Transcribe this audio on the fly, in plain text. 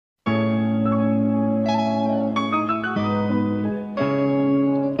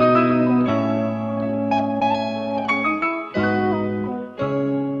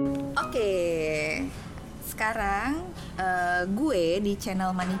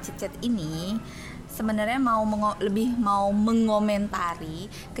channel Money Chit Chat ini sebenarnya lebih mau mengomentari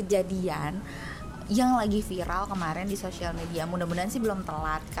kejadian yang lagi viral kemarin di sosial media. Mudah-mudahan sih belum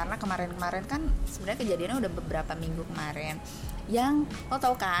telat, karena kemarin-kemarin kan sebenarnya kejadiannya udah beberapa minggu kemarin. Yang lo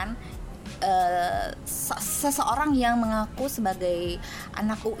tau kan, seseorang yang mengaku sebagai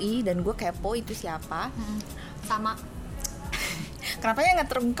anak UI, dan gue kepo itu siapa. Sama. Kenapa ya nggak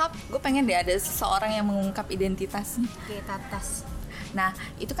terungkap? Gue pengen deh ada seseorang yang mengungkap identitasnya. Oke, Tatas. Nah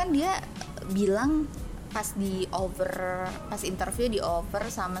itu kan dia bilang pas interview di over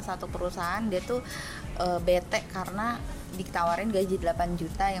sama satu perusahaan, dia tuh bete karena ditawarin gaji 8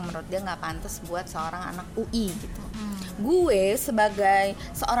 juta yang menurut dia nggak pantas buat seorang anak UI gitu. Gue sebagai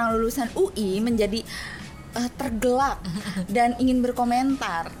seorang lulusan UI menjadi tergelak dan ingin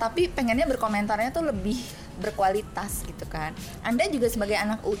berkomentar, tapi pengennya berkomentarnya tuh lebih berkualitas gitu kan. Anda juga sebagai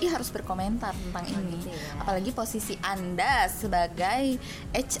anak UI harus berkomentar tentang ini, gitu ya. apalagi posisi Anda sebagai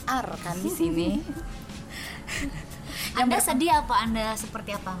HR kan di sini. Anda sedih apa? Anda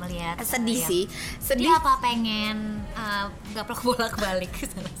seperti apa melihat? Sedih sih. Sedih apa pengen gaplok bolak-balik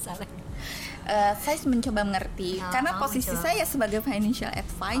salah-salah? Saya mencoba mengerti karena posisi saya sebagai financial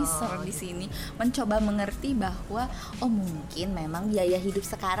advisor di sini mencoba mengerti bahwa mungkin memang biaya hidup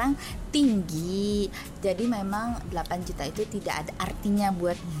sekarang tinggi, jadi memang 8 juta itu tidak ada artinya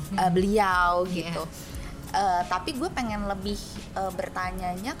buat beliau gitu. Tapi gue pengen lebih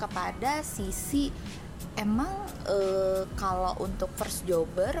bertanyanya kepada sisi emang kalau untuk first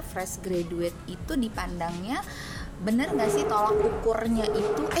jobber, fresh graduate itu dipandangnya bener nggak sih tolak ukurnya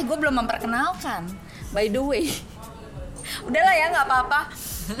itu? Gue belum memperkenalkan, by the way. Udahlah ya, nggak apa-apa.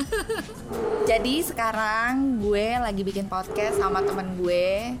 Jadi sekarang gue lagi bikin podcast sama temen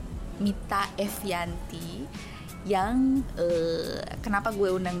gue, Mita Evianti, yang kenapa gue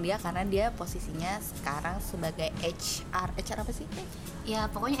undang dia karena dia posisinya sekarang sebagai HR apa sih? Ya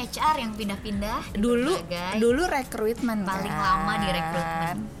pokoknya HR yang pindah-pindah. Dulu rekrutmen paling kan? lama di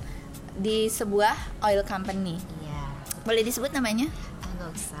rekrutmen di sebuah oil company. Iya. Boleh disebut namanya? Nggak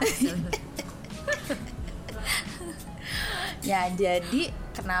usah. Ya, jadi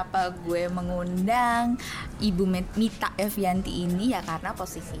kenapa gue mengundang Ibu Mita Evianti ini ya karena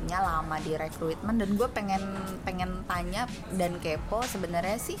posisinya lama di rekrutmen, dan gue pengen tanya dan kepo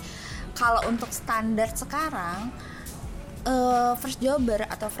sebenarnya sih kalau untuk standar sekarang first jobber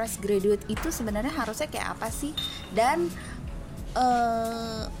atau fresh graduate itu sebenarnya harusnya kayak apa sih? Dan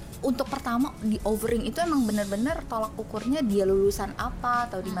untuk pertama di offering itu emang bener-bener tolak ukurnya dia lulusan apa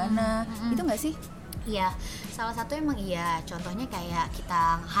atau di mana, itu nggak sih? Iya, salah satu emang iya. Contohnya kayak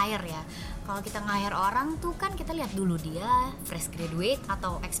kita hire ya. Kalau kita nge-hire orang tuh kan kita lihat dulu dia fresh graduate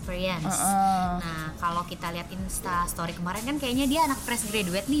atau experience. Nah, kalau kita lihat Insta story kemarin kan kayaknya dia anak fresh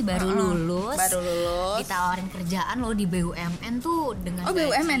graduate nih, baru lulus. Ditawarin kerjaan loh di BUMN tuh dengan gaji.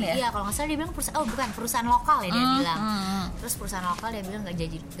 BUMN ya? Iya, kalau nggak salah dia bilang perusahaan lokal ya dia bilang. Terus perusahaan lokal dia bilang nggak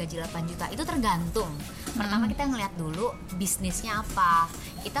gaji 8 juta. Itu tergantung. Pertama kita ngeliat dulu bisnisnya apa.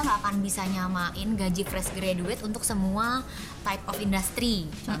 Kita nggak akan bisa nyamain gaji fresh graduate untuk semua type of industry.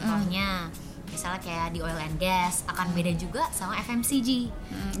 Contohnya misalnya kayak di oil and gas akan beda juga sama FMCG.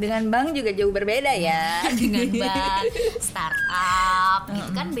 Dengan bank juga jauh berbeda ya. Dengan bank, startup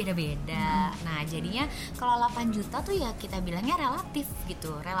gitu kan beda-beda. Nah jadinya kalau 8 juta tuh ya kita bilangnya relatif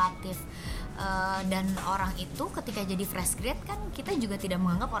gitu, relatif. Dan orang itu ketika jadi fresh grad kan kita juga tidak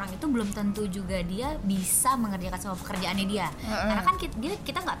menganggap orang itu belum tentu juga dia bisa mengerjakan semua pekerjaannya dia. Karena kan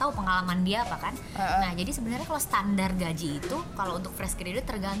kita nggak tahu pengalaman dia apa kan. Nah jadi sebenarnya kalau standar gaji itu kalau untuk fresh graduate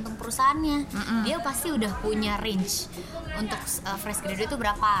tergantung perusahaannya. Dia pasti udah punya range untuk fresh graduate itu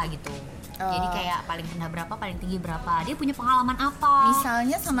berapa gitu. Jadi kayak paling rendah berapa, paling tinggi berapa. Dia punya pengalaman apa.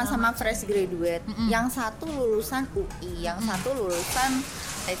 Misalnya sama-sama fresh graduate, yang satu lulusan UI, yang satu lulusan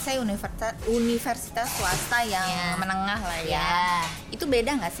let's say universitas swasta yang menengah lah ya. Itu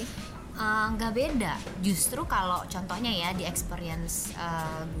beda nggak sih? Nggak beda. Justru kalau contohnya ya di experience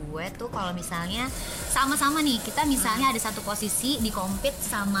gue tuh kalau misalnya sama-sama nih kita misalnya ada satu posisi di compete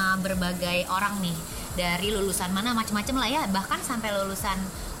sama berbagai orang nih dari lulusan mana macam-macam lah ya, bahkan sampai lulusan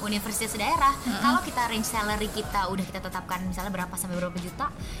universitas daerah. Kalau kita range salary kita udah kita tetapkan misalnya berapa sampai berapa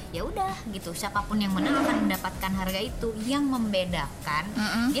juta, ya udah gitu. Siapapun yang menang akan mendapatkan harga itu. Yang membedakan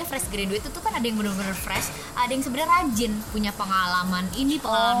dia fresh graduate itu kan ada yang benar-benar fresh, ada yang sebenarnya rajin, punya pengalaman ini,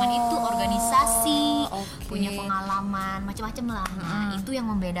 pengalaman itu, organisasi, okay. punya pengalaman macam-macam lah. Nah, itu yang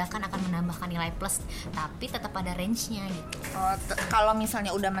membedakan, akan menambahkan nilai plus, tapi tetap ada range-nya gitu. Kalau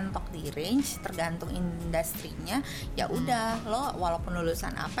misalnya udah mentok di range, tergantung industrinya, ya udah lo walaupun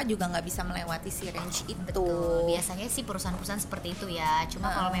lulusan apa juga nggak bisa melewati si range itu. Betul. Biasanya sih perusahaan-perusahaan seperti itu ya.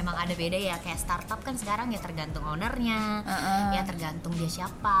 Cuma kalau memang ada beda ya, kayak startup kan sekarang ya tergantung ownernya, ya tergantung dia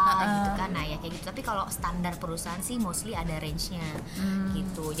siapa gitu kan. Nah ya kayak gitu. Tapi kalau standar perusahaan sih mostly ada range-nya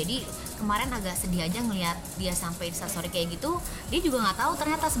gitu. Jadi kemarin agak sedih aja ngelihat dia sampai instastory kayak gitu. Dia juga nggak tahu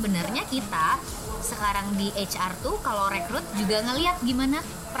ternyata sebenarnya kita sekarang di HR tuh kalau rekrut juga ngelihat gimana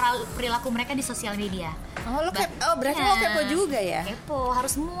perilaku mereka di sosial media. Berarti lo kepo juga ya? Kepo,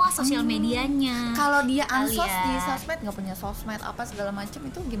 harus semua sosial medianya. Kalau dia ansos di sosmed, nggak punya sosmed apa segala macam,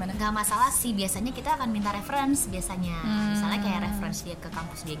 itu gimana? Nggak masalah sih, biasanya kita akan minta reference biasanya. Misalnya kayak reference dia ke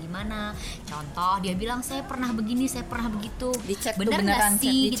kampus dia gimana. Contoh dia bilang saya pernah begini, saya pernah begitu. Dicek bener nggak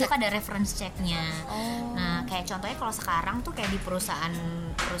sih? Itu dicek. kan ada reference checknya. Nah kayak contohnya kalau sekarang tuh kayak di perusahaan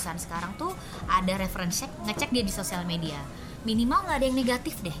sekarang tuh ada reference check, ngecek dia di sosial media. Minimal nggak ada yang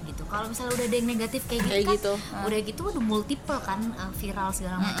negatif deh gitu. Kalau misalnya udah ada yang negatif kayak gitu kan, udah gitu udah multiple kan, viral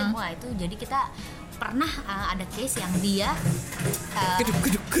segala macam. Wah itu jadi kita pernah ada case yang dia ada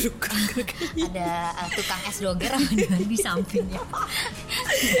tukang es doger di sampingnya.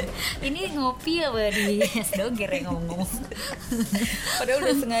 Ini ngopi apa di es doger ya ngomong-ngomong. Padahal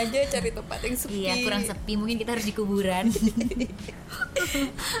udah sengaja cari tempat yang sepi. Iya kurang sepi, mungkin kita harus di kuburan.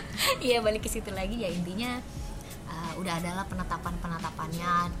 Iya balik ke situ lagi ya, intinya udah adalah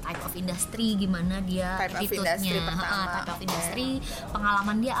penetapannya, type of industry gimana dia, attitude-nya, type of industry,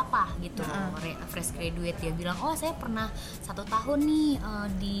 pengalaman dia apa gitu. Fresh graduate dia bilang, oh saya pernah 1 tahun nih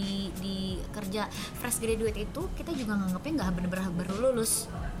di kerja. Fresh graduate itu kita juga nganggepnya nggak bener-bener baru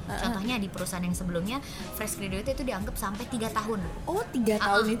lulus. Contohnya di perusahaan yang sebelumnya fresh graduate itu dianggap sampai 3 tahun. Oh 3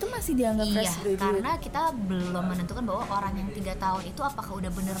 tahun itu masih dianggap fresh graduate? Karena kita belum menentukan bahwa orang yang 3 tahun itu apakah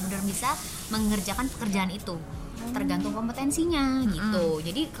udah benar-benar bisa mengerjakan pekerjaan itu. Tergantung kompetensinya gitu.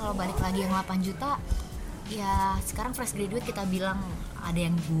 Jadi kalau balik lagi yang 8 juta, ya sekarang fresh graduate kita bilang ada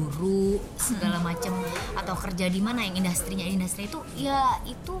yang guru segala macam atau kerja di mana yang industri itu, ya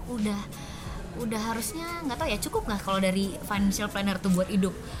itu udah harusnya nggak tahu ya, cukup nggak kalau dari financial planner tuh buat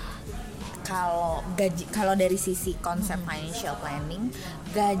hidup. Kalau dari sisi konsep financial planning,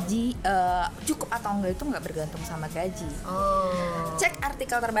 gaji cukup atau enggak itu nggak bergantung sama gaji. Cek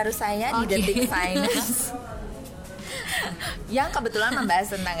artikel terbaru saya di Detik Finance yang kebetulan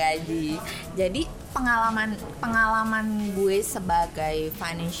membahas tentang gaji. Jadi pengalaman gue sebagai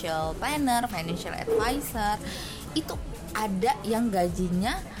financial planner, financial advisor, itu ada yang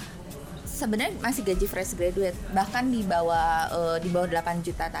gajinya sebenarnya masih gaji fresh graduate, bahkan di bawah 8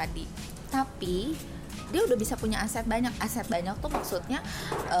 juta tadi. Tapi dia udah bisa punya aset banyak tuh maksudnya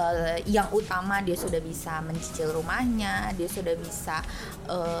yang utama dia sudah bisa mencicil rumahnya, dia sudah bisa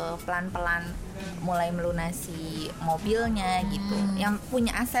pelan-pelan mulai melunasi mobilnya gitu, yang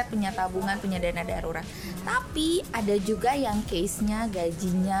punya aset, punya tabungan, punya dana darurat. Tapi ada juga yang case-nya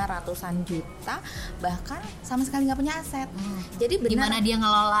gajinya ratusan juta bahkan sama sekali nggak punya aset. Jadi gimana dia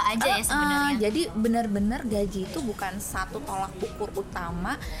ngelola aja ya sebenarnya. Jadi benar-benar gaji itu bukan satu tolak ukur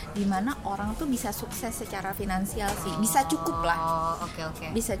utama di mana orang tuh bisa sukses secara finansial sih. Bisa cukup lah.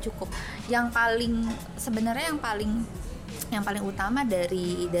 Oke. Bisa cukup. Yang paling utama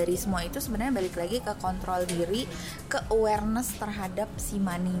dari semua itu sebenarnya balik lagi ke kontrol diri, ke awareness terhadap si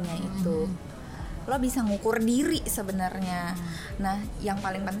money-nya itu. Lo bisa ngukur diri sebenarnya. Nah, yang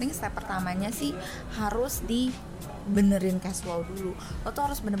paling penting step pertamanya sih harus benerin cash flow dulu. Lo tuh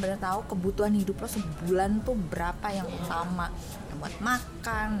harus bener-bener tahu kebutuhan hidup lo sebulan tuh berapa yang utama, yang buat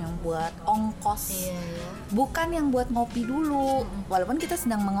makan, yang buat ongkos, bukan yang buat ngopi dulu. Walaupun kita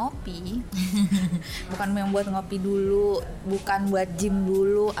sedang mengopi, bukan yang buat ngopi dulu, bukan buat gym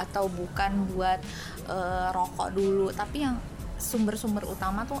dulu, atau bukan buat rokok dulu, tapi yang sumber-sumber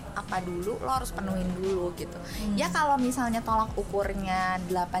utama tuh apa dulu, lo harus penuhin dulu gitu. Ya kalau misalnya tolak ukurnya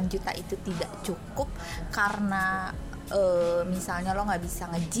 8 juta itu tidak cukup karena misalnya lo nggak bisa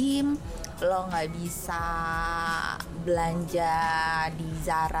nge-gym, lo nggak bisa belanja di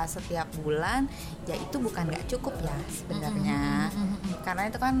Zara setiap bulan, ya itu bukan nggak cukup ya sebenarnya. Karena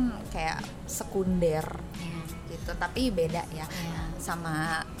itu kan kayak sekunder gitu, tapi beda ya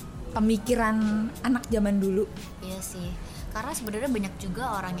sama pemikiran anak zaman dulu. Iya sih. Karena sebenarnya banyak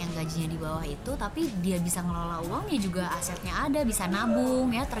juga orang yang gajinya di bawah itu tapi dia bisa ngelola uangnya juga, asetnya ada, bisa nabung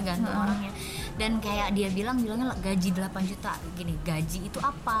ya, tergantung orangnya. Dan kayak dia bilangnya gaji 8 juta gini, gaji itu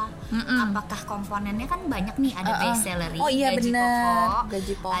apa? Apakah komponennya kan banyak nih, ada base salary,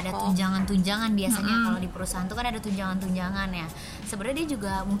 gaji pokok, ada tunjangan-tunjangan biasanya kalau di perusahaan tuh kan ada tunjangan-tunjangan ya. Sebenarnya dia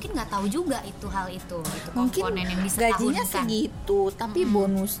juga mungkin nggak tahu juga itu hal itu mungkin komponen yang disetahunkan. Gajinya segitu tapi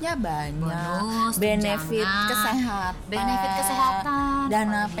bonusnya banyak, benefit kesehatan,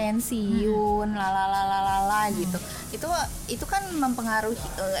 dana pensiun, lalalala gitu. Itu kan mempengaruhi.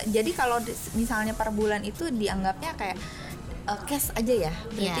 Jadi kalau misalnya per bulan itu dianggapnya kayak cash aja ya,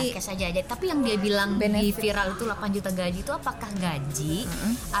 berarti ya, cash aja. Tapi yang dia bilang benefit. Di viral itu 8 juta gaji itu apakah gaji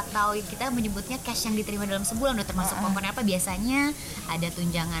atau kita menyebutnya cash yang diterima dalam sebulan udah termasuk komponen apa? Biasanya ada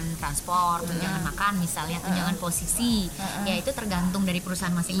tunjangan transport, tunjangan makan misalnya, tunjangan posisi. Ya itu tergantung dari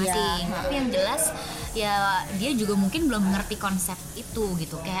perusahaan masing-masing. Tapi yang jelas ya dia juga mungkin belum mengerti konsep itu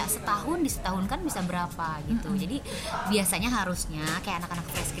gitu. Kayak setahun kan bisa berapa gitu. Jadi biasanya harusnya kayak anak-anak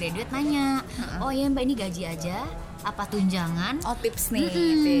fresh graduate nanya, "Oh ya Mbak, ini gaji aja apa tunjangan?" Tips nih,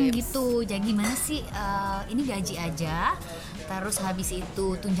 tips. Gitu. Jadi gimana sih ini gaji aja, terus habis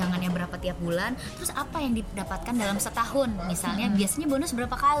itu tunjangannya berapa tiap bulan, terus apa yang didapatkan dalam setahun, misalnya biasanya bonus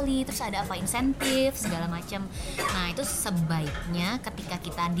berapa kali, terus ada apa insentif segala macam. Nah itu sebaiknya ketika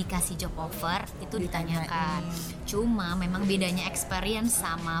kita dikasih job offer itu ditanyakan. Cuma memang bedanya experience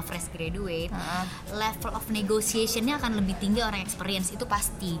sama fresh graduate, level of negotiationnya akan lebih tinggi orang experience, itu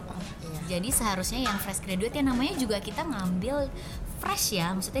pasti. Jadi seharusnya yang fresh graduate ya namanya juga kita ngambil fresh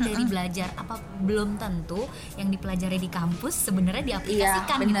ya, maksudnya dari belajar apa, belum tentu yang dipelajari di kampus sebenarnya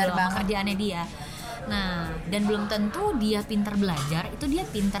diaplikasikan gitu loh pekerjaannya dia. Nah, dan belum tentu dia pintar belajar, itu dia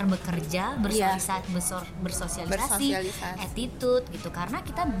pintar bekerja, bersosialisasi, attitude gitu. Karena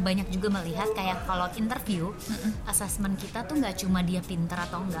kita banyak juga melihat kayak kalau interview, assessment kita tuh nggak cuma dia pintar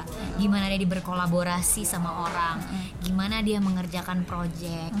atau enggak, gimana dia berkolaborasi sama orang, gimana dia mengerjakan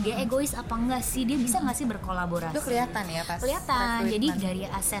project, dia egois apa enggak sih, dia bisa nggak sih berkolaborasi. Itu kelihatan ya pas. Kelihatan. Jadi dari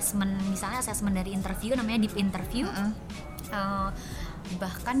assessment, misalnya assessment dari interview namanya deep interview.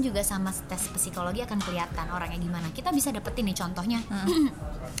 Bahkan juga sama tes psikologi akan kelihatan orangnya gimana. Kita bisa dapetin nih contohnya.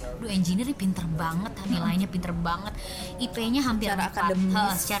 Engineer pinter banget, nilainya pinter banget, IP-nya hampir 4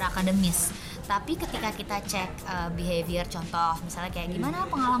 secara akademis. Tapi ketika kita cek behavior, contoh misalnya kayak gimana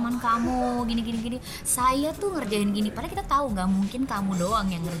pengalaman kamu gini, saya tuh ngerjain gini, padahal kita tahu nggak mungkin kamu doang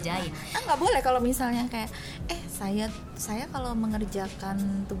yang ngerjain. Nggak boleh kalau misalnya kayak saya kalau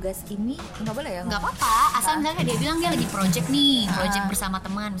mengerjakan tugas ini nggak boleh ya? Nggak apa-apa, asal misalnya dia bilang dia lagi project bersama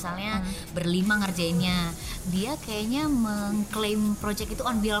teman misalnya berlima ngerjainnya, dia kayaknya mengklaim project itu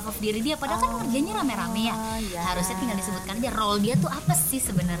on behalf of diri dia, padahal kan ngerjainnya rame-rame ya. Harusnya tinggal disebutkan aja role dia tuh apa sih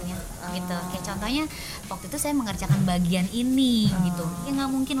sebenarnya gitu. Kayak contohnya waktu itu saya mengerjakan bagian ini gitu, ya nggak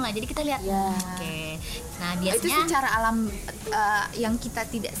mungkin lah. Jadi kita lihat nah biasanya itu secara alam yang kita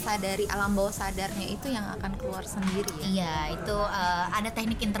tidak sadari, alam bawah sadarnya itu yang akan keluar sendiri ya. Iya, itu ada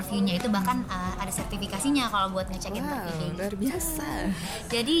teknik interviewnya, itu bahkan ada sertifikasinya kalau buat ngecek interview. Luar biasa.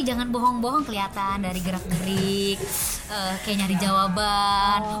 Jadi jangan bohong-bohong, kelihatan dari gerak-gerik, kayak nyari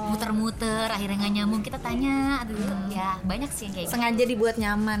jawaban, muter-muter, akhirnya nggak nyambung, kita tanya, ya banyak sih yang kayak sengaja dibuat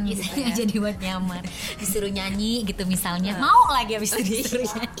nyaman gitu. Sengaja dibuat nyaman, disuruh nyanyi gitu misalnya, mau lagi habis itu disuruh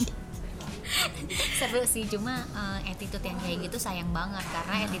nyanyi. Seru sih, cuma attitude yang kayak gitu sayang banget,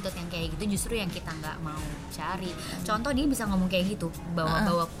 karena attitude yang kayak gitu justru yang kita nggak mau cari. Contoh dia bisa ngomong kayak gitu,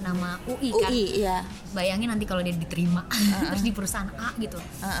 bawa nama UI kan, iya. Bayangin nanti kalau dia diterima terus di perusahaan A gitu,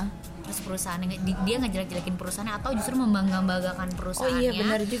 terus perusahaannya dia ngejelek-jelekin perusahaannya atau justru membangga-banggakan perusahaannya. Oh iya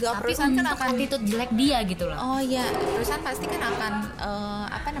benar juga, tapi perusahaan kan akan attitude jelek dia gitu loh. Oh iya, perusahaan pasti kan akan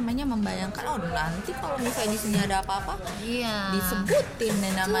membayangkan nanti kalau misalnya di sini ada apa-apa disebutin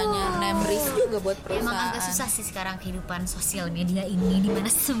namanya, name risk juga buat perusahaan. Emang agak susah sih sekarang kehidupan sosial media ini, dimana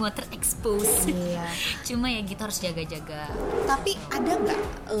semua terekspos. Cuma ya gitu, harus jaga-jaga. Tapi ada nggak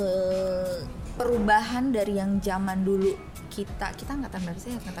perubahan dari yang zaman dulu kita angkatan berapa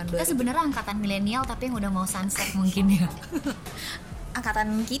sih? Kita sebenarnya angkatan milenial tapi yang udah mau sunset mungkin ya.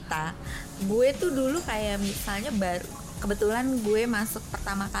 Angkatan kita, gue tuh dulu kayak misalnya kebetulan gue masuk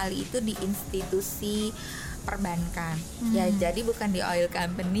pertama kali itu di institusi perbankan. Ya jadi bukan di oil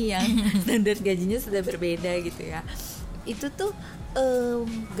company yang standar gajinya sudah berbeda gitu ya. Itu tuh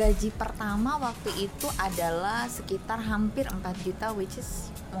gaji pertama waktu itu adalah sekitar hampir 4 juta, which is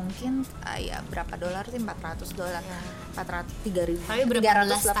mungkin berapa dolar sih, $400, 3.000. Tapi berapa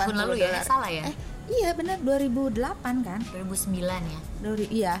belas tahun lalu ya? Salah ya? Iya benar 2008 kan? 2009 ya.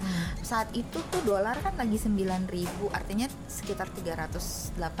 Iya. Saat itu tuh dolar kan lagi 9.000, artinya sekitar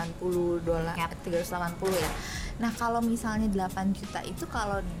 380 dolar, Yap. 380 ya. Nah, kalau misalnya 8 juta itu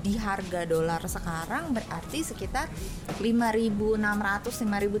kalau di harga dolar sekarang berarti sekitar 5.600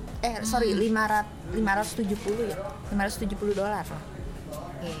 570 ya. 570 dolar lah.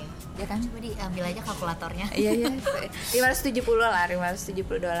 Oke. Ya kan? Coba diambil aja kalkulatornya. Iya 570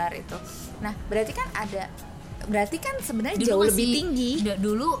 dolar itu. Nah, berarti kan sebenarnya jauh lebih tinggi.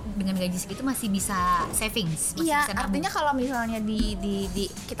 Dulu dengan gaji segitu masih bisa savings, masih Iya, bisa nabung. artinya kalau misalnya di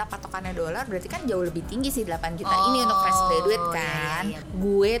kita patokannya dolar berarti kan jauh lebih tinggi sih 8 juta ini untuk fresh graduate kan. Iya.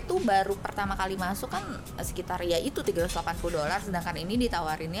 Gue tuh baru pertama kali masuk kan sekitar ya itu 380 dolar, sedangkan ini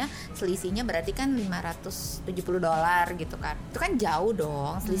ditawarinnya selisihnya berarti kan 570 dolar gitu kan. Itu kan jauh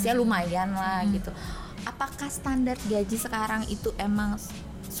dong, selisihnya lumayan lah gitu. Apakah standar gaji sekarang itu emang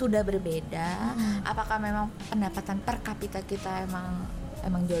sudah berbeda? Apakah memang pendapatan per kapita kita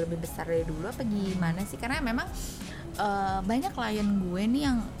emang jauh lebih besar dari dulu apa gimana sih? Karena memang banyak klien gue nih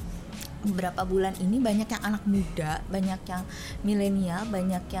yang beberapa bulan ini banyak yang anak muda, banyak yang milenial,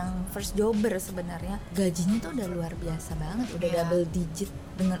 banyak yang first jobber sebenarnya. Gajinya tuh udah luar biasa banget, udah double digit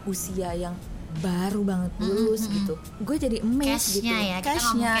dengan usia yang baru banget lulus gitu. Gue jadi amazed gitu.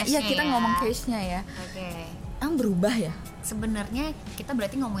 Cashnya ya, kita ngomong cashnya ya. Oke. Berubah ya. Sebenarnya kita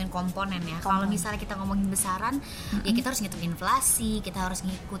berarti ngomongin komponen ya. Kalau misalnya kita ngomongin besaran, ya kita harus ngitungin inflasi, kita harus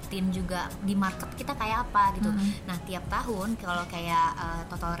ngikutin juga di market kita kayak apa gitu. Nah, tiap tahun kalau kayak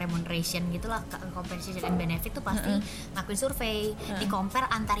total remuneration gitulah, compensation and benefit tuh pasti ngakuin survei, di compare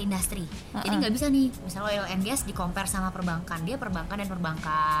antar industri. Jadi nggak bisa nih, misalnya oil and gas di compare sama perbankan, dia perbankan dan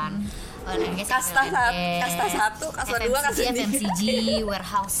perbankan. Oil and gas kasta 1, kasta 2, kasta 3. FMCG,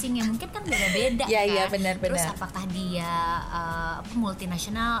 warehousing yang mungkin kan beda-beda kan. Iya benar. Terus apakah dia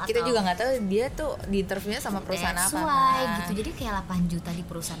multinasional kita atau juga nggak tahu dia tuh di interviewnya sama perusahaan apa gitu. Jadi kayak 8 juta di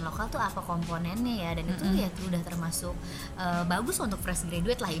perusahaan lokal tuh apa komponennya ya, dan itu ya tuh udah termasuk bagus untuk fresh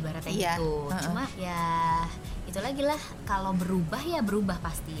graduate lah ibaratnya gitu. Cuma ya itu lagi lah, kalau berubah ya berubah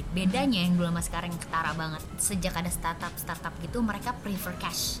pasti. Bedanya yang dulu sama sekarang ketara banget. Sejak ada startup gitu mereka prefer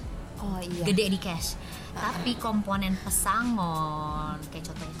cash. Gede di cash. Tapi komponen pesangon, kayak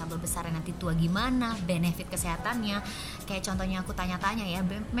contohnya tabel besar nanti tua gimana, benefit kesehatannya, kayak contohnya aku tanya-tanya ya,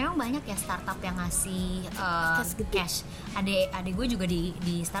 memang banyak ya startup yang ngasih cash. Adek gue juga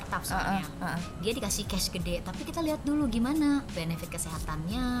di startup soalnya, dia dikasih cash gede. Tapi kita lihat dulu gimana benefit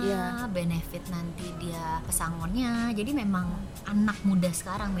kesehatannya, benefit nanti dia pesangonnya. Jadi memang anak muda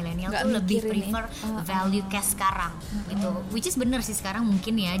sekarang milenial tuh lebih prefer value cash sekarang, gitu. Which is bener sih sekarang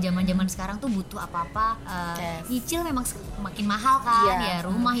mungkin ya, zaman sekarang tuh butuh apa-apa. Nyicil memang makin mahal kan, ya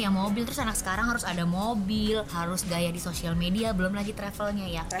rumah ya mobil, terus anak sekarang harus ada mobil, harus gaya di sosial media, belum lagi travelnya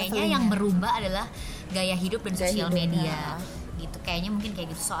ya. Kayaknya yang berubah adalah gaya hidup dan sosial media gitu. Kayaknya mungkin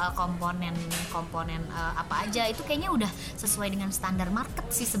kayak gitu. Soal komponen apa aja itu kayaknya udah sesuai dengan standar market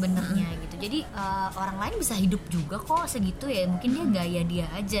sih sebenarnya gitu. Jadi orang lain bisa hidup juga kok segitu ya, mungkin dia gaya dia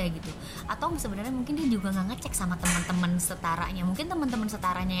aja gitu. Atau sebenarnya mungkin dia juga nggak ngecek sama teman-teman setaranya. Mungkin teman-teman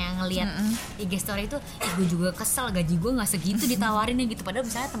setaranya yang ngelihat IG story itu, gue juga kesel gaji gue nggak segitu ditawarinnya gitu. Padahal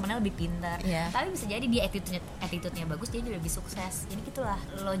misalnya temennya lebih pintar, tapi bisa jadi dia attitude-nya bagus, jadi dia lebih sukses. Jadi gitulah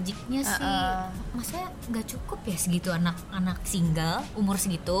logiknya sih. Maksudnya nggak cukup ya segitu anak single umur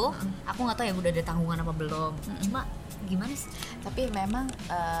segitu. Aku nggak tahu ya udah ada tanggungan apa belum. Cuma gimana sih? Tapi memang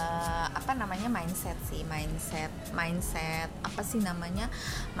mindset apa sih namanya,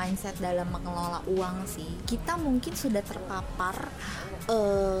 mindset dalam mengelola uang sih. Kita mungkin sudah terpapar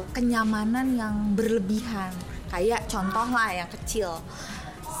kenyamanan yang berlebihan. Kayak contoh lah yang kecil,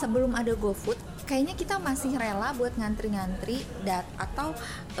 sebelum ada GoFood kayaknya kita masih rela buat ngantri-ngantri atau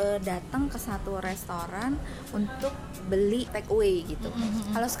datang ke satu restoran untuk beli take away gitu.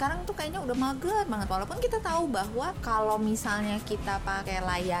 Kalau sekarang tuh kayaknya udah mager banget, walaupun kita tahu bahwa kalau misalnya kita pakai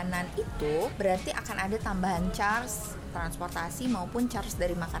layanan itu berarti akan ada tambahan charge transportasi maupun charge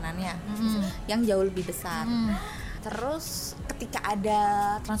dari makanannya yang jauh lebih besar. Terus ketika ada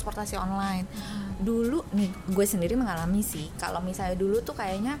transportasi online, dulu nih gue sendiri mengalami sih, kalau misalnya dulu tuh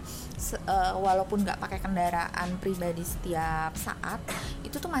kayaknya walaupun nggak pakai kendaraan pribadi setiap saat,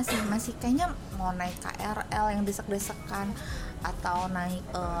 itu tuh masih kayaknya mau naik KRL yang desek-desekan atau naik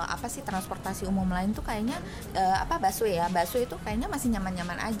transportasi umum lain tuh kayaknya busway itu kayaknya masih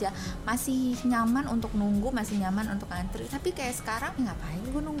nyaman-nyaman aja, masih nyaman untuk nunggu, masih nyaman untuk ngantri. Tapi kayak sekarang ngapain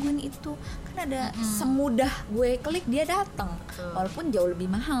gue nungguin itu kan ada semudah gue klik dia datang, walaupun jauh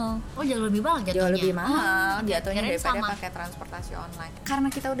lebih mahal. Oh jauh lebih mahal jatuhnya. Jauh lebih mahal jatuhnya kirain daripada sama. pakai transportasi online. Karena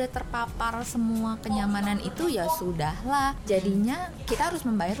kita udah terpapar semua kenyamanan itu, ya sudahlah. Jadinya kita harus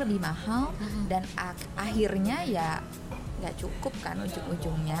membayar lebih mahal dan akhirnya ya nggak cukup kan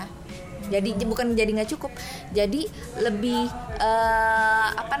ujung-ujungnya. Jadi bukan jadi nggak cukup, jadi lebih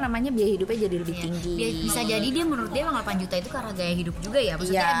biaya hidupnya jadi lebih tinggi. Bisa jadi dia menurut dia emang 8 juta itu karena gaya hidup juga ya.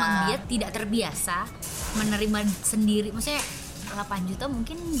 Maksudnya emang dia tidak terbiasa menerima sendiri. Maksudnya 8 juta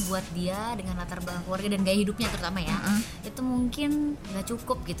mungkin buat dia dengan latar belakang keluarga dan gaya hidupnya terutama ya, itu mungkin nggak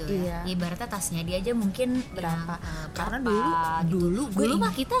cukup gitu ya. Ibaratnya tasnya dia aja mungkin berapa? Karena gitu. dulu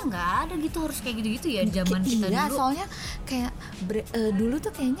mah kita nggak ada gitu harus kayak gitu ya zaman kita dulu. Iya, soalnya kayak dulu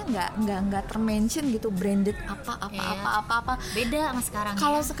tuh kayaknya nggak termention gitu branded apa. Beda sama sekarang.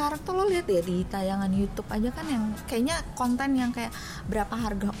 Kalau sekarang tuh lo lihat ya di tayangan YouTube aja kan yang kayaknya konten yang kayak berapa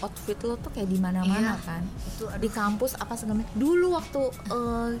harga outfit lo tuh kayak di mana-mana kan. Itu di kampus apa segala macam. Dulu waktu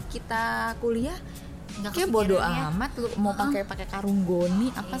kita kuliah kayak bodo amat lu mau pakai karung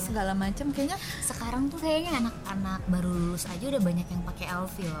goni apa segala macam. Kayaknya sekarang tuh kayaknya anak-anak baru lulus aja udah banyak yang pakai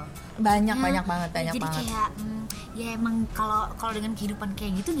LV loh. Banyak banget. Jadi kayak ya emang kalau dengan kehidupan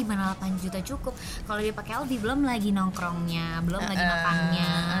kayak gitu gimana 8 juta cukup. Kalau dia pakai LV belum lagi nongkrongnya, belum lagi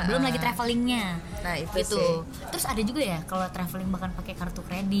makannya, belum lagi travelingnya. Nah itu gitu. sih. Terus ada juga ya kalau traveling bahkan pakai kartu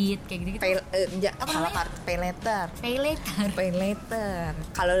kredit kayak gitu. Pay later.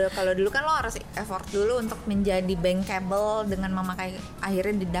 Kalau dulu kan lo harus effort dulu untuk menjadi bankable dengan memakai,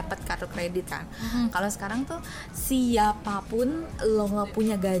 akhirnya didapat kartu kredit kan. Kalau sekarang tuh siapapun lo nggak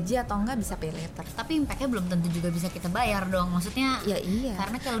punya gaji atau enggak bisa pay later. Tapi impactnya belum tentu juga bisa kita bayar dong. Maksudnya ya iya.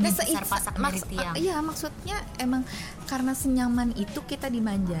 Karena kalau lebih besar pasak dari tiang. Iya, maksudnya emang karena senyaman itu kita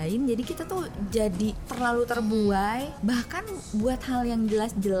dimanjain, jadi kita tuh jadi terlalu terbuai. Bahkan buat hal yang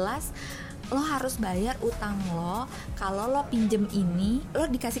jelas-jelas lo harus bayar utang lo. Kalau lo pinjem ini, lo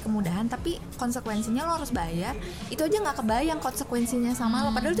dikasih kemudahan, tapi konsekuensinya lo harus bayar. Itu aja nggak kebayang konsekuensinya sama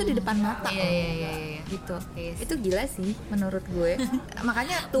lo, padahal itu di depan mata. Iya. Gitu. Yes. Itu gila sih menurut gue.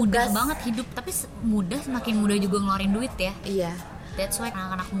 Makanya mudah banget hidup, tapi semakin mudah juga ngeluarin duit ya. Iya. That's why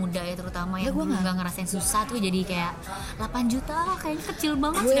anak-anak muda ya terutama yang dulu nggak ngerasain susah tuh jadi kayak 8 juta kayaknya kecil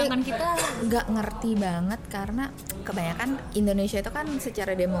banget, sedangkan kita nggak ngerti banget karena kebanyakan Indonesia itu kan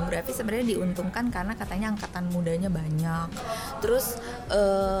secara demografi sebenarnya diuntungkan karena katanya angkatan mudanya banyak. Terus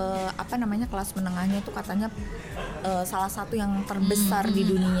kelas menengahnya tuh katanya salah satu yang terbesar di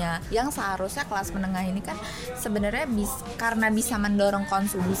dunia. Yang seharusnya kelas menengah ini kan sebenarnya karena bisa mendorong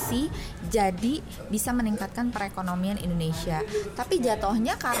konsumsi, jadi bisa meningkatkan perekonomian Indonesia. Tapi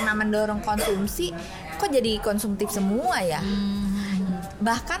jatuhnya karena mendorong konsumsi, kok jadi konsumtif semua ya?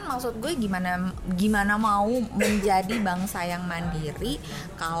 Bahkan maksud gue gimana mau menjadi bangsa yang mandiri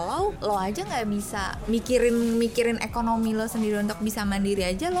kalau lo aja nggak bisa mikirin ekonomi lo sendiri untuk bisa mandiri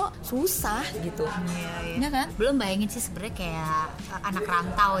aja lo susah gitu. Iya kan? Belum bayangin sih sebenarnya kayak anak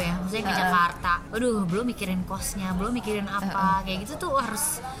rantau ya, maksudnya ke Jakarta. Aduh, belum mikirin kosnya, belum mikirin apa kayak gitu tuh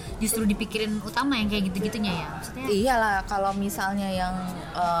harus justru dipikirin utama yang kayak gitu-gitunya ya. Maksudnya iyalah, kalau misalnya yang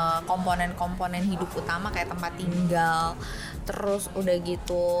komponen-komponen hidup utama kayak tempat tinggal, terus udah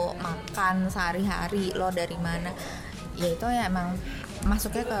gitu makan sehari-hari lo dari mana, ya itu ya emang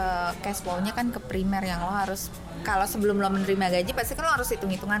masuknya ke cash flow-nya kan ke primer yang lo harus, kalau sebelum lo menerima gaji pasti kan lo harus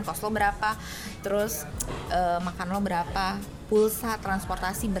hitung-hitungan kos lo berapa, terus makan lo berapa, pulsa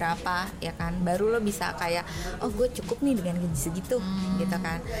transportasi berapa, ya kan, baru lo bisa kayak oh gue cukup nih dengan gaji segitu gitu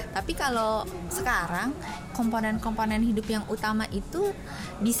kan. Tapi kalau sekarang komponen-komponen hidup yang utama itu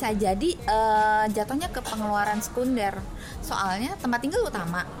bisa jadi jatuhnya ke pengeluaran sekunder, soalnya tempat tinggal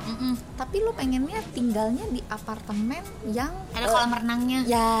utama, tapi lo pengennya tinggalnya di apartemen yang ada kolam renangnya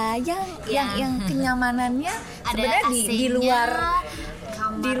ya, yang kenyamanannya sebenarnya di luar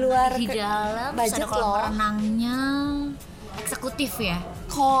di dalam budget ada kolam lo, renangnya eksekutif ya,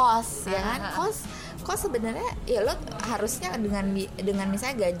 kos ya kan, kos sebenarnya ya lo harusnya dengan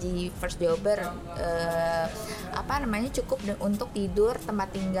misalnya gaji first jobber cukup untuk tidur,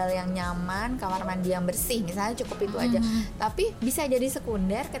 tempat tinggal yang nyaman, kamar mandi yang bersih misalnya, cukup itu aja. Tapi bisa jadi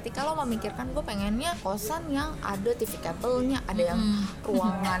sekunder ketika lo memikirkan gue pengennya kosan yang ada TV kabelnya, ada yang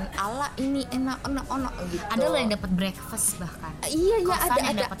ruangan ala ini enak gitu. Ada lo yang dapat breakfast bahkan. Iya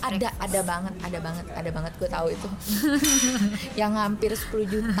ada banget gue tahu itu. Yang hampir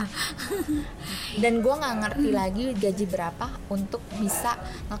 10 juta. Dan gue nggak ngerti lagi gaji gaji berapa untuk bisa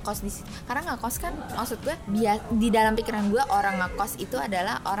ngekos di situ. Karena ngekos kan maksud gue di dalam pikiran gue orang ngekos itu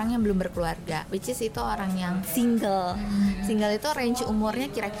adalah orang yang belum berkeluarga, which is itu orang yang single. Single itu range umurnya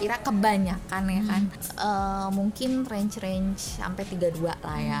kira-kira kebanyakan ya kan, mungkin range sampai 32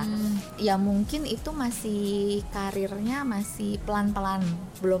 lah ya. Ya mungkin itu masih karirnya masih pelan-pelan,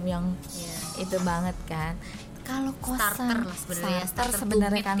 belum yang itu banget kan. Kalau kosan starter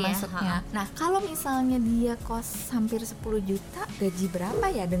sebenarnya kan ya, maksudnya. Nah, kalau misalnya dia kos hampir 10 juta, gaji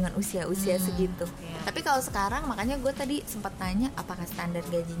berapa ya dengan usia-usia segitu? Tapi kalau sekarang, makanya gue tadi sempat tanya apakah standar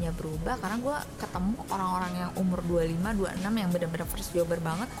gajinya berubah, karena gue ketemu orang-orang yang umur 25, 26 yang benar-benar first jobber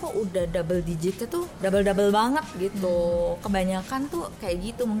banget, kok udah double digitnya tuh double banget gitu. Kebanyakan tuh kayak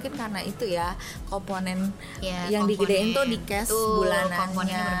gitu, mungkin karena itu ya komponen yang digedein tuh di cash bulanannya.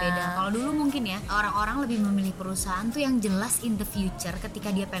 Komponennya berbeda. Kalau dulu mungkin ya orang-orang lebih memilih perusahaan tuh yang jelas in the future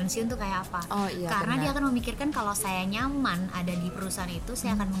ketika dia pensiun tuh kayak apa. Karena dia akan memikirkan kalau saya nyaman ada di perusahaan itu,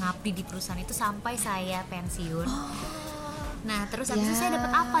 saya akan mengabdi di perusahaan itu sampai saya pensiun. Nah, terus habis itu saya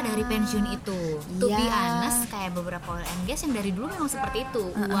dapat apa dari pensiun itu? To be honest, kayak beberapa oil and gas yang dari dulu memang seperti itu.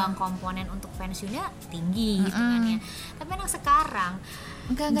 Uang komponen untuk pensiunnya tinggi gitu kan ya. Tapi yang sekarang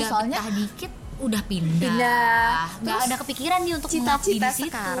enggak betah dikit udah pindah. Nggak ada kepikiran nih untuk mengabdi di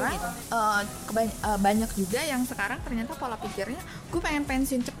situ sekarang gitu. Banyak juga yang sekarang ternyata pola pikirnya gue pengen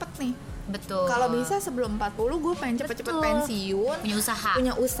pensiun cepet nih. Betul. Kalau bisa sebelum 40 gue pengen cepet-cepet pensiun,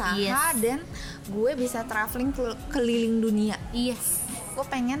 punya usaha dan gue bisa traveling keliling dunia. Gue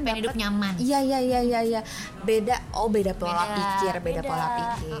pengen hidup nyaman. Iya. Beda pola pikir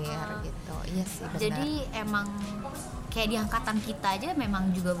gitu. Iya sih benar. Jadi emang kayak di angkatan kita aja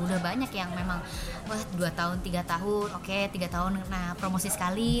memang juga udah banyak yang memang 2 tahun 3 tahun 3 tahun nah promosi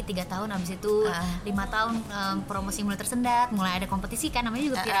sekali, 3 tahun abis itu 5 tahun promosi mulai tersendat, mulai ada kompetisi kan, namanya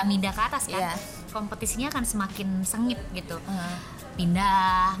juga piramida ke atas kan. Kompetisinya akan semakin sengit gitu.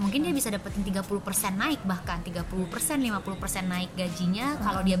 Pindah, mungkin dia bisa dapetin 30% naik, bahkan 30%, 50% naik gajinya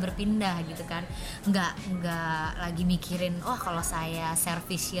kalau dia berpindah gitu kan. Enggak lagi mikirin kalau saya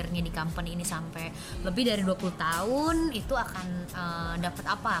service year-nya di company ini sampai lebih dari 20 tahun itu akan dapat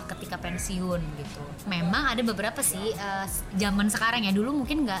apa ketika pensiun gitu. Memang ada beberapa sih zaman sekarang ya, dulu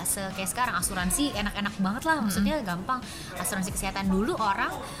mungkin enggak kayak sekarang asuransi enak-enak banget lah, maksudnya gampang. Asuransi kesehatan dulu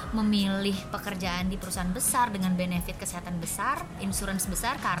orang memilih pekerjaan di perusahaan besar dengan benefit kesehatan besar, insurance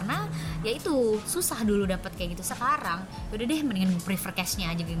besar, karena ya itu susah dulu dapat kayak gitu. Sekarang udah deh mendingan prefer cashnya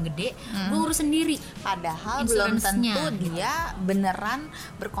aja yang gede, gue urus sendiri. Padahal belum tentu dia beneran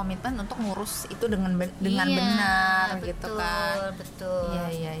berkomitmen untuk ngurus itu dengan benar betul, gitu kan. Betul.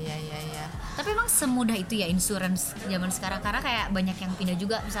 Iya. Tapi emang semudah itu ya insurance zaman sekarang, karena kayak banyak yang pindah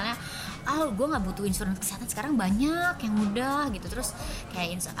juga, misalnya gue nggak butuh insurance kesehatan, sekarang banyak yang mudah gitu. Terus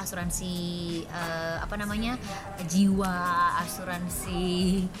kayak asuransi jiwa,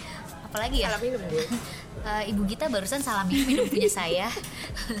 asuransi apalagi ya, ibu kita barusan salah minum punya saya.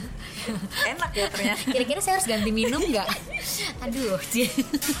 Enak ya ternyata. Kira-kira saya harus ganti minum nggak? Aduh.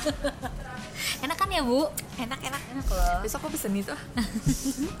 Enak kan ya Bu? Enak loh. Besok aku pesen itu.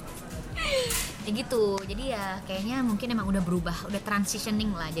 Ya gitu, jadi ya kayaknya mungkin emang udah berubah, udah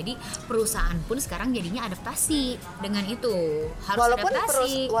transitioning lah. Jadi perusahaan pun sekarang jadinya adaptasi dengan itu, harus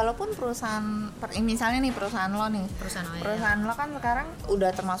adaptasi. Walaupun perusahaan, misalnya nih perusahaan lo nih, perusahaan lo kan sekarang udah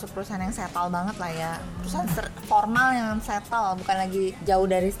termasuk perusahaan yang settle banget lah ya, perusahaan formal yang settle, bukan lagi jauh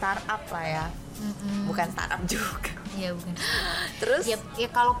dari startup lah ya. Bukan startup juga. Iya bukan. Terus ya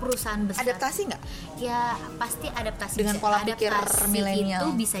kalau perusahaan besar adaptasi nggak? Ya pasti adaptasi dengan pola pikir milenial.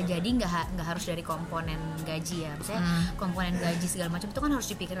 Itu bisa jadi nggak harus dari komponen gaji ya. Misalnya komponen gaji segala macam itu kan harus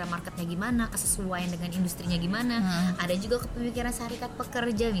dipikirkan marketnya gimana, kesesuaian dengan industrinya gimana. Ada juga pemikiran serikat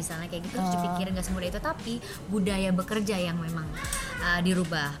pekerja misalnya kayak gitu harus dipikirin, nggak semudah itu. Tapi budaya bekerja yang memang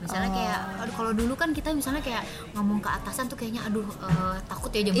dirubah. Misalnya kayak kalau dulu kan kita misalnya kayak ngomong ke atasan tuh kayaknya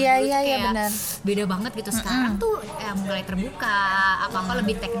takut ya zaman dulu kayak benar. Beda banget gitu. Sekarang tuh mulai terbuka, apa-apa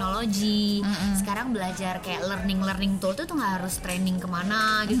lebih teknologi. Sekarang belajar kayak learning tool tuh nggak harus training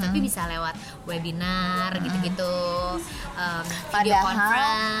kemana gitu, tapi bisa lewat webinar gitu-gitu, video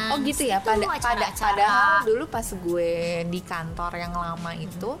conference. Oh gitu ya. Padahal dulu pas gue di kantor yang lama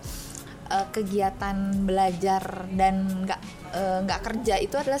itu kegiatan belajar dan nggak kerja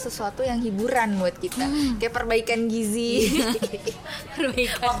itu adalah sesuatu yang hiburan buat kita, kayak perbaikan gizi.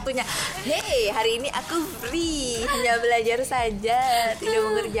 Waktunya, hey hari ini aku free, hanya belajar saja, tidak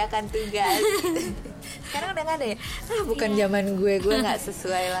mengerjakan tugas. Sekarang udah nggak ada ya, bukan zaman gue nggak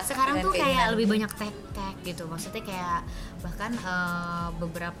sesuai lah. Sekarang tuh kayak lebih banyak tech gitu, maksudnya kayak bahkan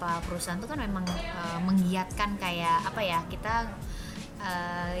beberapa perusahaan tuh kan memang menggiatkan kayak apa ya, kita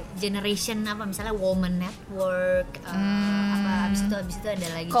generation apa misalnya woman network abis itu ada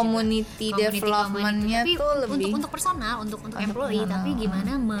lagi community developmentnya tuh lebih untuk personal untuk employee personal. Tapi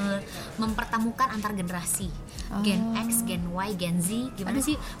gimana mempertemukan antar generasi Gen X, Gen Y, Gen Z gimana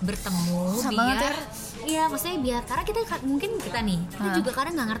sih bertemu biar iya maksudnya biar karena kita mungkin kita juga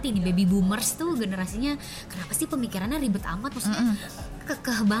kadang nggak ngerti nih baby boomers tuh generasinya kenapa sih pemikirannya ribet amat maksudnya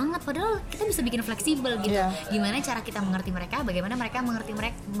kekeh banget padahal kita bisa bikin fleksibel gitu gimana cara kita mengerti mereka bagaimana mereka mengerti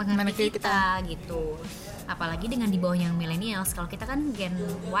kita gitu apalagi dengan di bawahnya millennials kalau kita kan Gen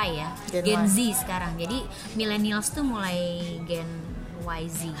Y ya Gen Z sekarang jadi millennials tuh mulai Gen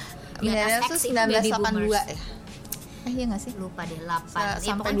YZ millennials tuh 1982 ya iya nggak sih lupa deh 8 ya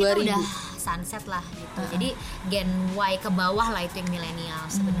sampai pokoknya 2000 kita udah sunset lah gitu jadi Gen Y ke bawah lah itu yang millennial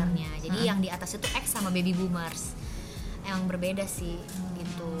sebenarnya jadi yang di atas itu X sama baby boomers emang berbeda sih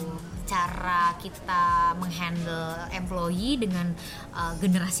gitu cara kita menghandle employee dengan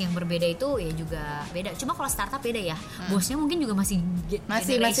generasi yang berbeda itu ya juga beda cuma kalau startup beda ya bosnya mungkin juga masih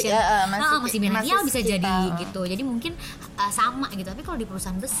milenial bisa kita. Jadi gitu jadi mungkin sama gitu tapi kalau di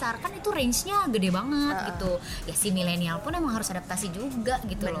perusahaan besar kan itu range-nya gede banget gitu ya si milenial pun emang harus adaptasi juga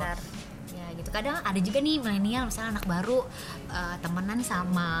gitu benar. Loh gitu kadang ada juga nih milenial misalnya anak baru temenan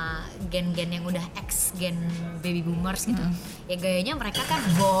sama gen-gen yang udah ex gen baby boomers gitu ya gayanya mereka kan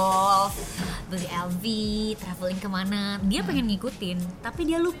golf beli LV traveling kemana dia pengen ngikutin tapi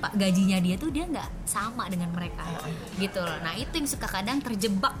dia lupa gajinya dia tuh dia nggak sama dengan mereka gitu loh nah itu yang suka kadang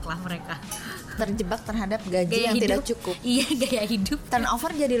terjebak lah mereka terjebak terhadap gaji yang hidup, tidak cukup iya gaya hidup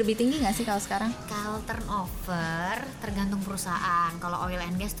turnover jadi lebih tinggi nggak sih kalau sekarang kalau turnover tergantung perusahaan kalau oil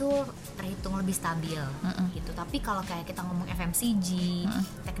and gas tuh terhitung lebih stabil gitu tapi kalau kayak kita ngomong FMCG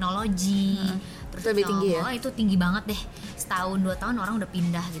teknologi terus lebih tinggi ya itu tinggi banget deh setahun 2 tahun orang udah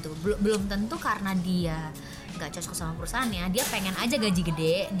pindah gitu belum tentu karena dia nggak cocok sama perusahaannya dia pengen aja gaji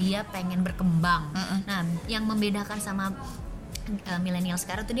gede dia pengen berkembang nah yang membedakan sama milenial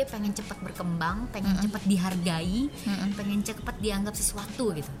sekarang tuh dia pengen cepat berkembang, pengen cepat dihargai, pengen cepat dianggap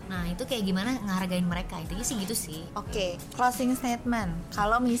sesuatu gitu. Nah itu kayak gimana ngehargain mereka intinya sih gitu sih. Oke, closing statement.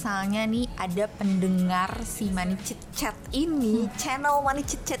 Kalau misalnya nih ada pendengar si Money Chit Chat ini, channel Money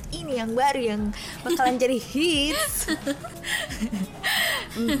Chit Chat ini yang baru yang bakalan jadi hits.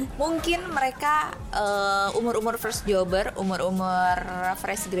 Mungkin mereka umur-umur first jobber, umur-umur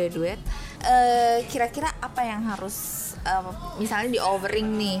fresh graduate. Kira-kira apa yang harus misalnya di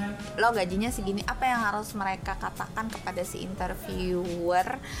offering nih lo gajinya segini apa yang harus mereka katakan kepada si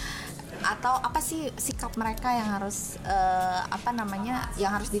interviewer atau apa sih sikap mereka yang harus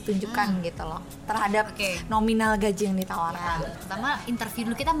yang harus ditunjukkan gitu loh terhadap nominal gaji yang ditawarkan. Pertama interview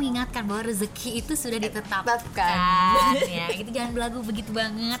dulu kita mengingatkan bahwa rezeki itu sudah ditetapkan ya gitu jangan belagu begitu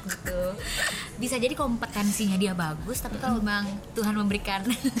banget gitu. Bisa jadi kompetensinya dia bagus tapi kalau memang Tuhan memberikan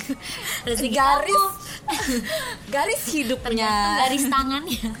rezeki garis hidupnya garis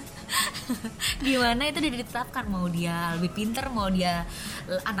tangannya gimana itu udah ditetapkan mau dia lebih pinter mau dia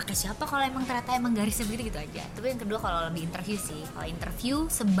anaknya siapa kalau emang ternyata emang garisnya begitu gitu aja. Tapi yang kedua kalau lebih interview sih kalau interview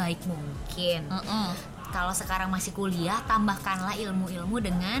sebaik mungkin kalau sekarang masih kuliah tambahkanlah ilmu-ilmu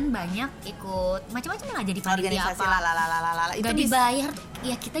dengan banyak ikut macam-macam lah jadi panitia apa nggak dibayar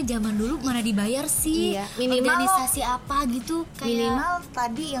ya kita zaman dulu mana dibayar sih minimal organisasi apa gitu kayak minimal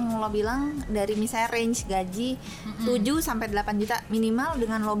tadi yang lo bilang dari misalnya range gaji 7 sampai 8 juta minimal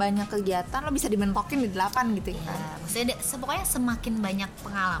dengan lo banyak kegiatan lo bisa dimentokin di 8 gitu ya. Maksudnya pokoknya semakin banyak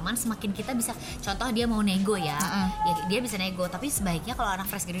pengalaman semakin kita bisa contoh dia mau nego ya dia bisa nego tapi sebaiknya kalau anak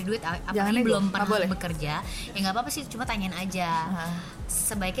fresh graduate apalagi belum pernah bekerja ya nggak apa-apa sih cuma tanyain aja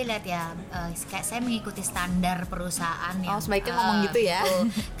sebaiknya lihat ya kayak saya mengikuti standar perusahaan yang sebaiknya ngomong gitu ya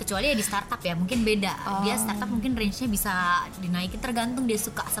kecuali ya di startup ya mungkin beda dia startup mungkin range-nya bisa dinaikin tergantung dia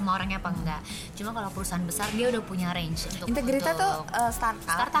suka sama orangnya apa enggak cuma kalau perusahaan besar dia udah punya range untuk Integrita tuh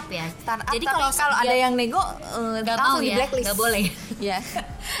startup ya jadi kalau ada yang nego nggak mau ya nggak boleh ya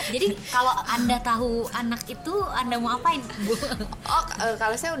jadi kalau anda tahu anak itu anda mau apain Bu?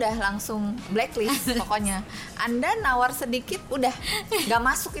 Kalau saya udah langsung blacklist pokoknya Anda nawar sedikit udah nggak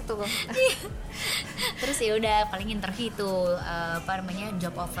masuk itu terus ya udah paling interview itu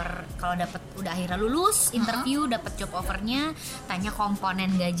job offer kalau dapat udah akhirnya lulus interview dapat job offernya tanya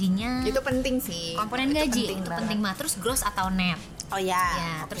komponen gajinya itu penting sih komponen gaji itu penting mah terus gross atau net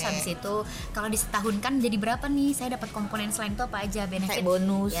terus habis itu kalau disetahunkan jadi berapa nih saya dapat komponen selain itu apa aja benefit kayak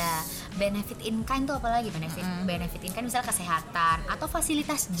bonus benefit in kind tuh apa lagi benefit in kind misalnya kesehatan atau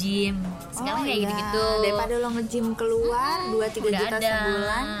fasilitas gym segala kayak gitu-gitu daripada lo nge-gym keluar 2-3 juta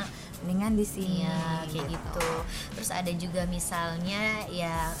sebulan mendingan di sini. Iya, kayak gitu. Terus ada juga misalnya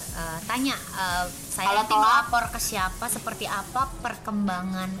ya tanya saya Kalau nanti telat, melapor ke siapa, seperti apa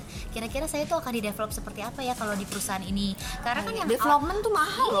perkembangan. Kira-kira saya tuh akan di-develop seperti apa ya kalau di perusahaan ini. Karena kan yang development tuh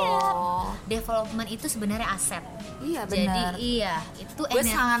mahal loh. Development itu sebenarnya aset. Iya Jadi benar. itu Gue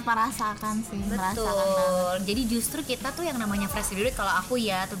sangat merasakan sih, merasakan banget. betul. Jadi justru kita tuh yang namanya fresh graduate, kalau aku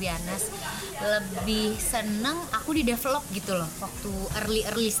ya to be honest, lebih seneng aku di develop gitu loh. Waktu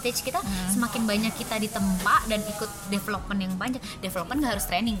early stage kita semakin banyak kita ditempa dan ikut development yang banyak. Development gak harus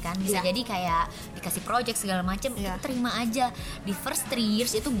training kan, bisa Iya. jadi kayak dikasih project segala macem, Iya. terima aja. Di first 3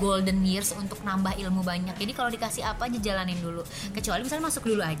 years itu golden years untuk nambah ilmu banyak. Jadi kalau dikasih apa aja jalanin dulu. Kecuali misalnya masuk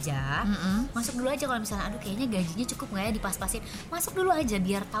dulu aja. Masuk dulu aja kalau misalnya aduh kayaknya gajinya cukup nggak ya dipas-pasin. Masuk dulu aja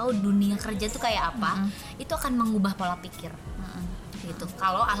biar tahu dunia kerja tuh kayak apa. Itu akan mengubah pola pikir. Gitu.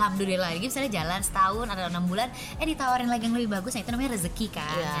 Kalau alhamdulillah lagi misalnya jalan setahun atau 6 bulan ditawarin lagi yang lebih bagus, nah itu namanya rezeki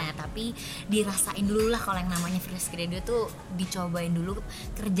kan. Iya. Nah, tapi dirasain dulu lah kalau yang namanya fresh graduate tuh, dicobain dulu.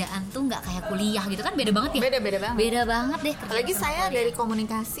 Kerjaan tuh nggak kayak kuliah gitu kan, beda banget ya. Beda banget. Beda banget deh kerjaan Apalagi sama saya kuliah. dari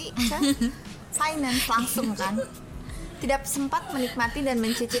komunikasi ke finance langsung kan. Tidak sempat menikmati dan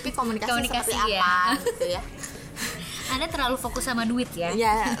mencicipi komunikasi seperti ya. apa gitu ya. Anda terlalu fokus sama duit ya.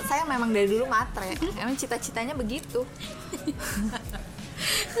 Ya, saya memang dari dulu matre. Emang cita-citanya begitu.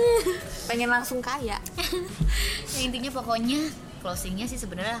 Pengen langsung kaya. Ya, intinya pokoknya closingnya sih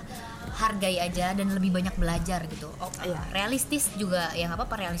sebenarnya hargai aja dan lebih banyak belajar gitu. Iya. Realistis juga, yang apa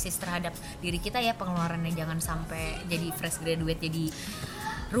realistis terhadap diri kita ya, pengeluarannya jangan sampai jadi fresh graduate jadi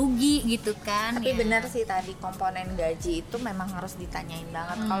rugi gitu kan. Tapi ya. benar sih tadi komponen gaji itu memang harus ditanyain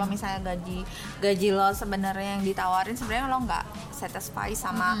banget. Kalau misalnya gaji lo sebenarnya yang ditawarin sebenarnya lo nggak satisfy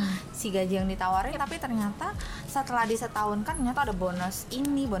sama si gaji yang ditawarin, tapi ternyata setelah disetahunkan ternyata ada bonus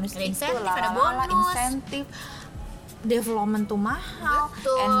ini, bonus Ada itu, insentif, ada lala-lala, bonus. insentif. Development tuh mahal.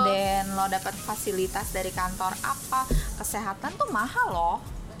 Betul. And then lo dapat fasilitas dari kantor apa, kesehatan tuh mahal loh.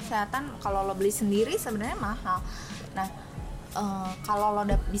 Kesehatan kalau lo beli sendiri sebenarnya mahal. Nah, kalau lo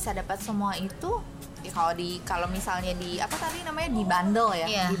bisa dapat semua itu ya, kalau misalnya di apa tadi namanya di bundle ya.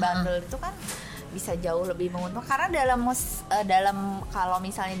 Iya. Di bundle itu kan bisa jauh lebih menguntungkan karena dalam kalau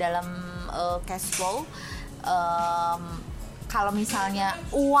misalnya dalam cash flow, kalau misalnya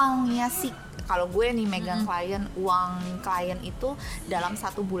uangnya sih, kalau gue nih megang klien, uang klien itu dalam 1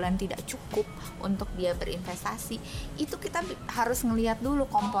 bulan tidak cukup untuk dia berinvestasi, itu kita harus ngelihat dulu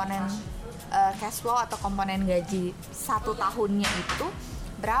komponen cash flow atau komponen gaji 1 tahunnya itu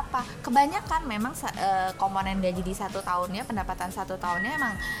berapa. Kebanyakan memang komponen gaji di 1 tahunnya, pendapatan 1 tahunnya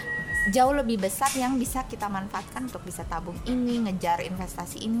emang jauh lebih besar yang bisa kita manfaatkan untuk bisa tabung ini, ngejar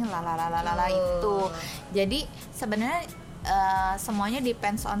investasi ini, lalalala itu. Jadi sebenarnya semuanya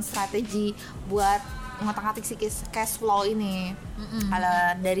depends on strategi buat ngotak-ngatik si cash flow ini.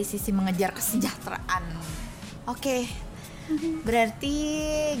 Kalau dari sisi mengejar kesejahteraan. Oke. Berarti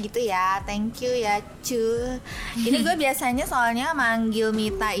gitu ya. Thank you ya Cu. Ini gue biasanya soalnya manggil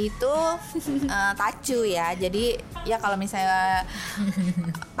Mita itu Tacu ya. Jadi ya kalau misalnya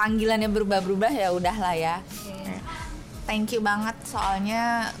panggilannya berubah-berubah ya udahlah ya. Thank you banget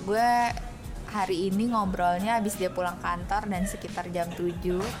soalnya gue hari ini ngobrolnya habis dia pulang kantor dan sekitar jam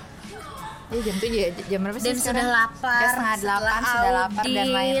 7. Ya jam 7 ya, jam berapa sih Dan sekarang? sudah lapar, Ya, setengah 8 sudah lapar dan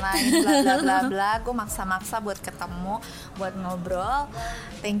audit. lain-lain bla bla bla bla. Gue maksa-maksa buat ketemu, buat ngobrol.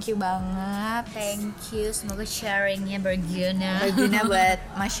 Thank you banget. Thank you, semoga sharingnya berguna. Buat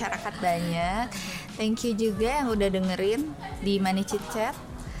masyarakat banyak. Thank you juga yang udah dengerin di Money Chit Chat.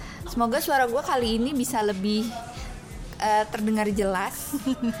 Semoga suara gue kali ini bisa lebih terdengar jelas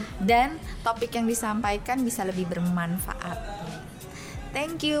dan topik yang disampaikan bisa lebih bermanfaat.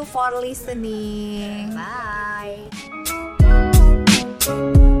 Thank you for listening. Bye.